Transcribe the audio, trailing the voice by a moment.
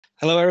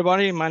Hello,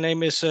 everybody. My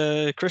name is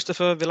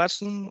Christopher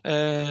Vilatsen.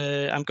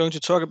 I'm going to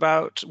talk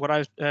about what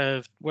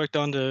I've worked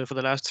on for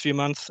the last few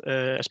months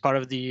as part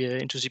of the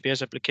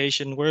INTO-CPS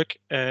application work,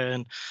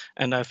 and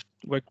I've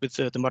worked with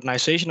the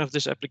modernization of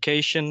this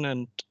application.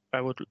 And I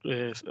would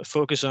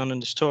focus on in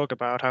this talk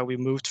about how we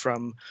moved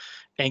from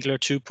Angular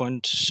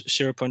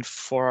 2.0.4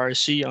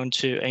 RC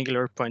onto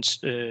Angular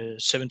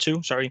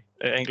 0.72. Sorry,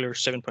 Angular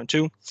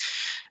 7.2.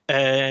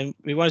 And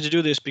we wanted to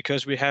do this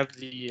because we have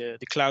the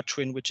cloud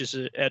twin, which is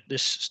at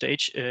this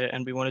stage,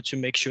 and we wanted to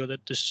make sure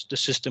that the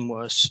system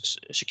was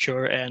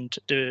secure and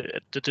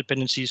the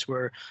dependencies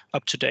were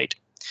up to date.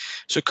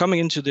 So coming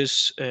into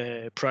this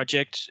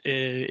project,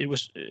 it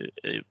was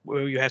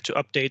where you have to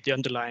update the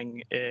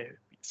underlying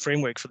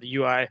framework for the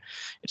UI.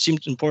 It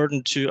seemed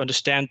important to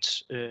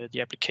understand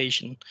the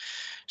application.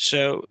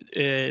 So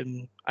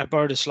I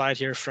borrowed a slide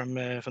here from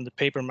the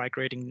paper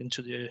migrating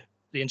into the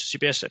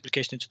INTO-CPS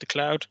application into the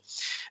cloud.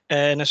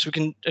 And as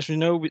we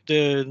know,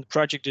 the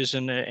project is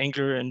an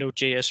Angular and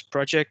Node.js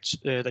project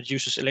that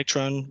uses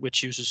Electron,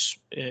 which uses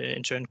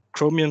in turn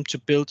Chromium to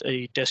build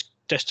a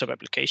desktop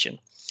application.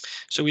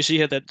 So we see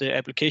here that the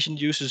application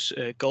uses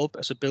Gulp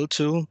as a build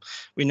tool.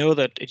 We know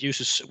that it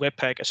uses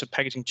Webpack as a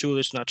packaging tool.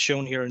 It's not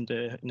shown here in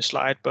the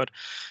slide, but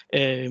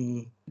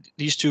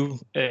these two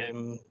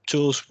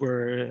tools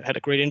had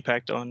a great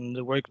impact on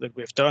the work that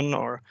we've done,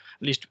 or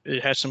at least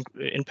it had some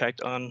impact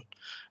on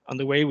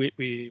the way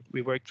we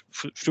worked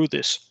through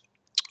this.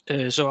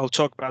 So I'll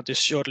talk about this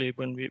shortly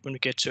when we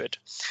get to it.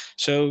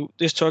 So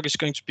this talk is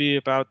going to be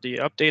about the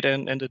update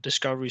and the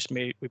discoveries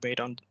we made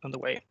on the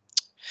way.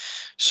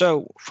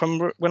 So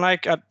from when I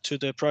got to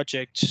the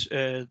project,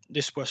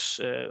 this was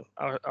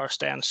our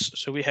stance.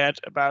 So we had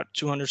about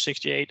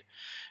 268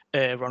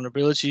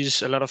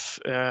 vulnerabilities, a lot of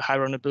high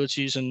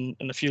vulnerabilities and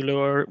a few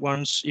lower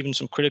ones, even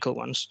some critical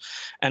ones.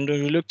 And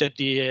when we looked at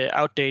the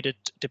outdated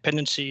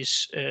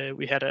dependencies,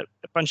 we had a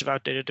bunch of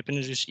outdated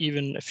dependencies,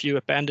 even a few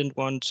abandoned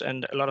ones,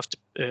 and a lot of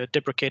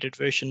deprecated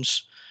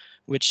versions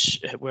which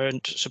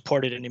weren't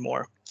supported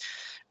anymore.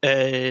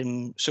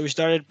 So we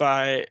started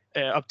by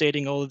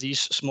updating all of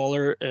these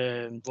smaller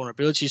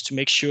vulnerabilities to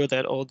make sure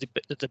that all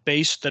the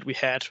base that we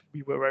had,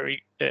 we were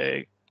very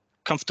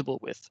comfortable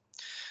with.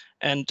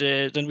 And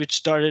then we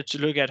started to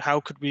look at how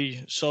could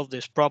we solve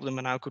this problem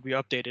and how could we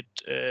update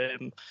it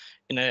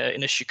in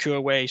a secure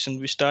way. And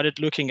we started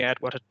looking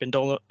at what had been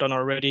done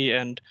already,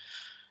 and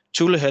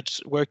Thule had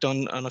worked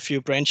on a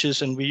few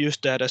branches, and we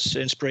used that as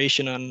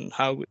inspiration on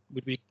how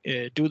would we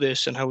do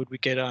this and how would we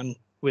get on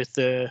with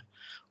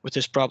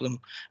this problem.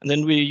 And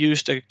then we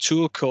used a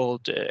tool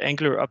called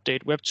Angular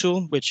Update Web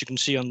Tool, which you can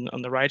see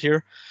on the right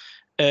here.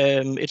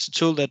 It's a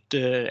tool that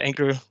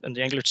Angular and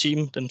the Angular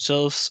team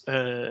themselves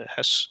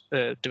has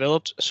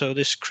developed. So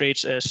this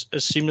creates a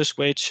seamless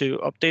way to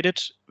update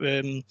it.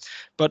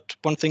 But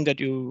one thing that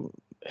you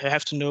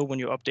have to know when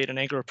you update an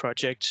Angular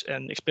project,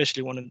 and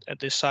especially one at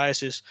this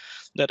size, is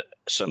that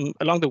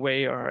along the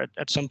way, or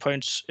at some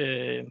points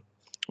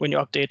when you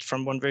update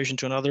from one version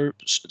to another,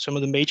 some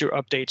of the major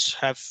updates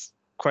have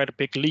quite a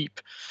big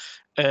leap.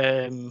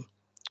 And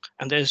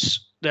there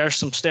are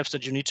some steps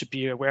that you need to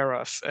be aware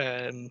of.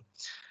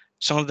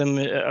 Some of them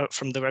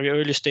from the very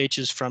early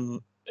stages,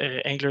 from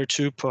Angular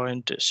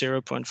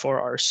 2.0.4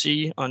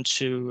 RC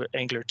onto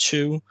Angular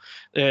 2.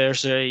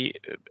 There's a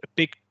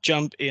big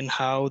jump in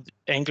how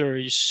Angular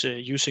is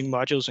using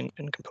modules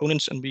and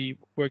components, and we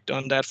worked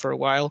on that for a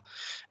while.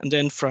 And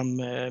then from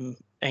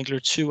Angular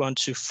 2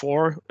 onto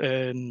 4,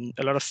 a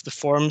lot of the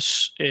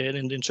forms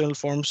in the internal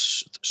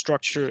forms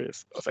structure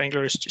of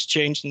Angular is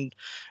changed,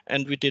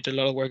 and we did a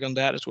lot of work on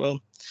that as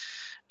well.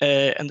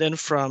 And then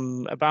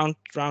from about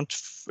round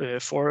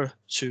 4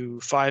 to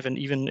 5, and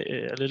even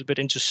a little bit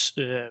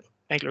into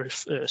Angular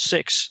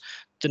 6,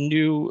 the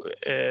new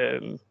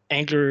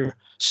Angular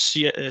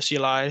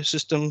CLI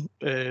system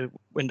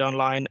went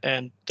online,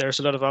 and there's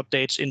a lot of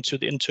updates into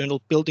the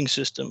internal building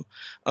system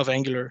of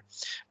Angular.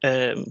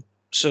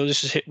 So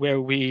this is where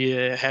we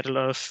had a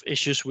lot of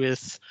issues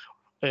with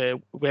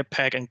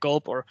Webpack and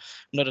Gulp, or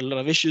not a lot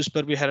of issues,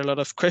 but we had a lot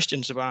of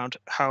questions about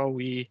how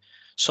we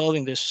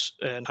solving this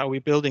and how we're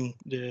building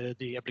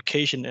the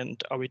application,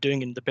 and are we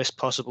doing it in the best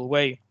possible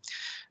way.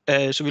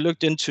 So we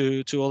looked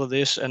into all of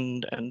this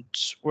and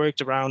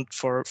worked around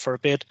for a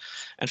bit,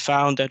 and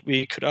found that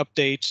we could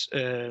update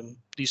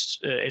these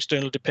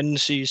external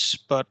dependencies,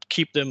 but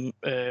keep them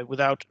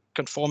without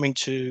conforming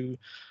to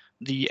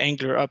the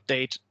Angular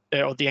update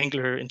or the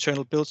Angular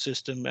internal build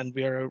system, and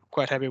we are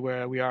quite happy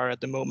where we are at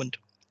the moment.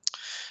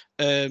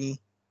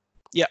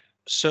 Yeah.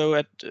 So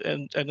at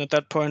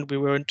that point, we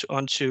went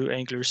on to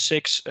Angular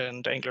 6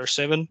 and Angular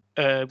 7,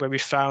 where we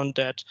found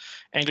that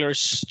Angular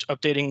is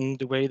updating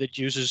the way that it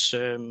uses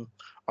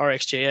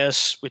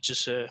RxJS, which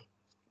is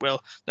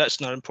well, that's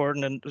not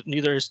important, and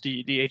neither is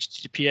the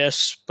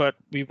HTTPS. But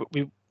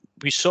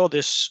we saw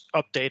this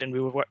update, and we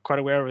were quite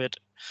aware of it,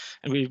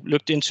 and we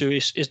looked into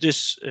is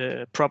this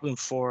a problem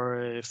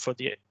for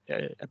the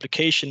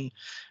application,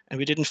 and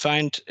we didn't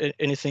find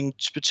anything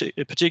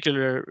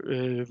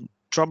particular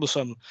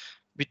troublesome.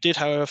 we did,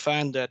 however,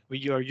 find that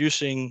we were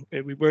using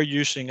a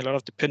lot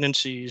of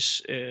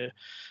dependencies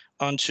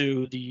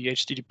onto the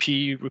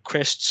HTTP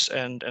requests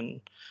and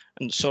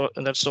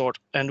that sort,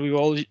 and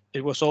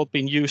it was all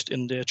being used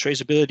in the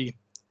traceability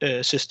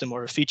system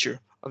or a feature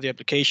of the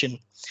application,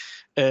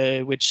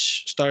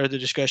 which started the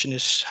discussion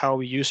is how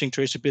we're using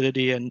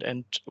traceability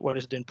and what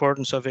is the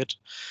importance of it.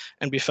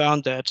 And we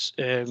found that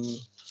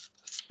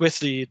with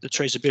the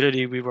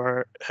traceability, we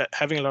were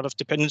having a lot of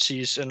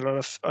dependencies and a lot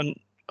of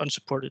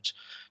unsupported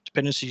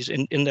dependencies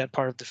in that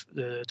part of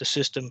the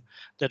system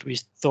that we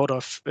thought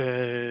of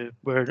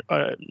were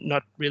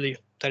not really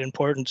that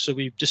important. So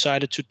we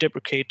decided to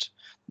deprecate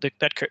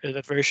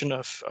that version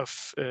of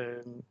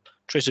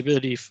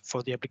traceability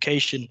for the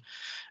application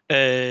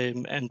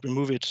and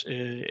remove it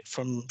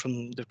from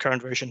the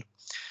current version.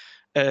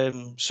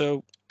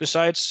 So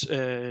besides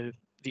the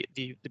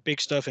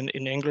big stuff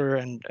in Angular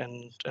and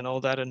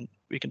all that, and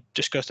we can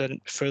discuss that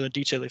in further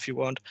detail if you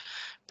want.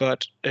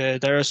 But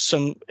there are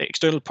some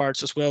external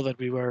parts as well that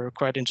we were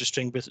quite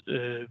interesting with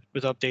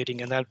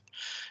updating, and that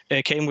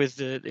came with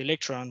the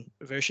Electron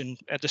version.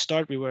 At the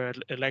start, we were at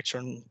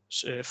Electron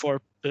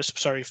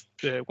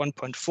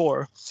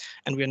 1.4,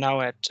 and we're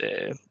now at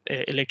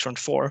Electron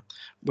 4,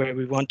 where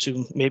we want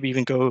to maybe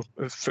even go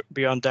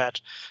beyond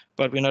that.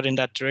 But we're not in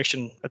that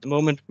direction at the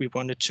moment. We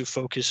wanted to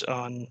focus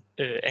on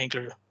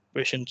Angular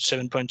version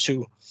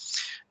 7.2.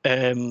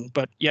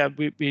 But yeah,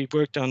 we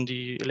worked on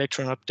the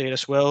Electron update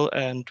as well,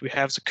 and we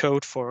have the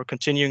code for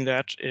continuing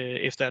that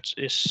if that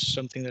is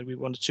something that we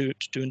wanted to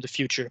do in the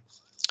future.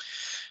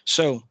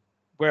 So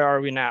where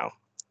are we now?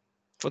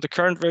 For the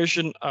current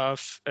version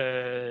of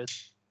the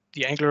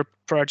Angular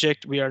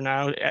project, we are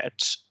now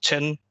at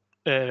 10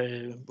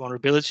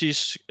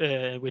 vulnerabilities,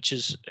 which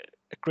is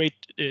a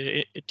great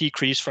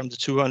decrease from the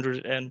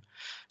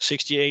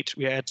 268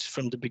 we had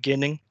from the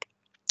beginning.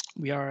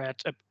 We are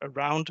at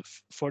around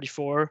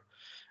 44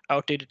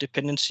 outdated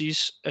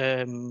dependencies.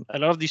 A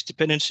lot of these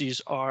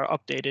dependencies are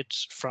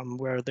updated from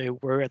where they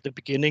were at the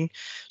beginning.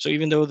 So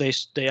even though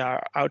they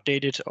are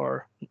outdated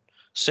or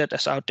set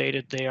as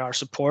outdated, they are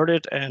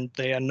supported and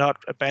they are not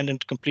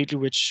abandoned completely,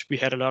 which we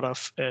had a lot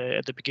of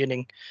at the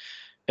beginning.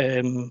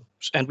 And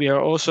we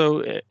are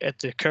also at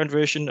the current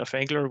version of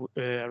Angular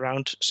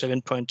around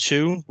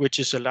 7.2, which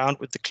is allowed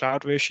with the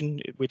cloud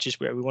version, which is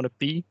where we want to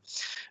be,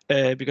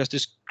 because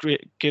this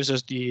gives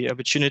us the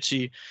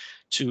opportunity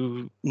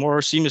to more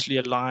seamlessly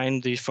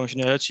align the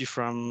functionality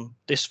from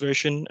this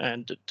version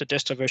and the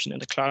desktop version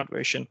and the cloud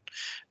version.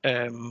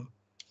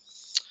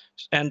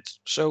 And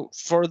so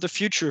for the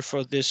future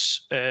for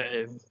this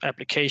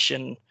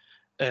application,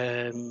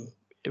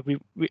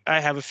 I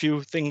have a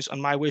few things on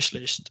my wish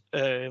list,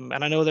 and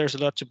I know there's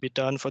a lot to be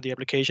done for the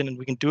application, and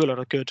we can do a lot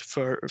of good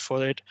for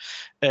it.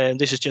 And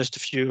this is just a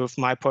few of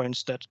my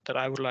points that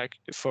I would like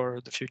for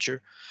the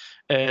future.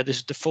 This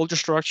is the folder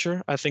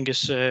structure. I think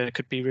is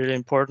could be really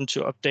important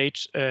to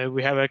update.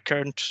 We have a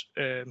current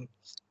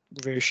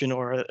version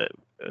or a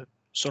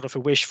sort of a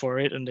wish for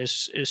it, and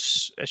this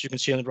is, as you can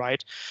see on the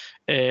right,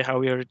 how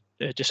we are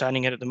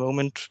designing it at the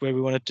moment, where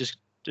we want to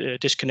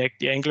disconnect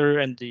the Angular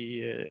and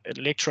the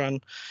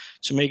Electron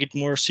to make it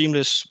more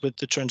seamless with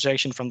the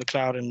transaction from the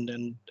cloud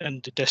and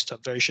the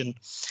desktop version.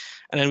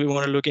 And then we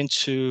want to look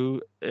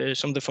into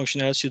some of the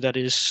functionality that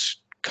is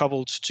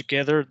coupled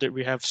together, that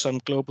we have some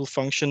global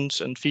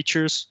functions and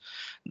features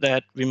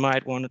that we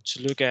might want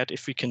to look at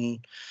if we can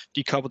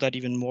decouple that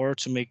even more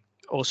to make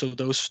also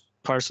those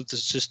parts of the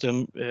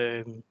system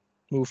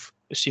move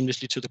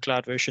seamlessly to the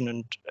cloud version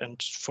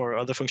and for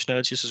other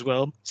functionalities as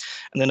well.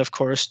 And then, of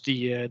course,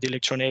 the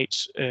Electron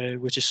 8,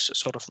 which is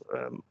sort of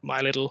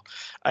my little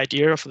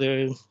idea for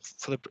the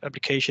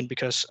application,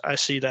 because I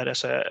see that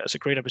as a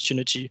great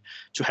opportunity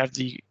to have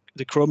the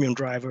Chromium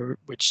driver,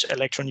 which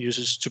Electron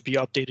uses, to be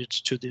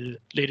updated to the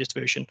latest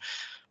version.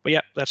 But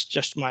yeah, that's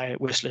just my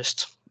wish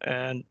list,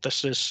 and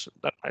that's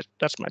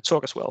my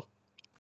talk as well.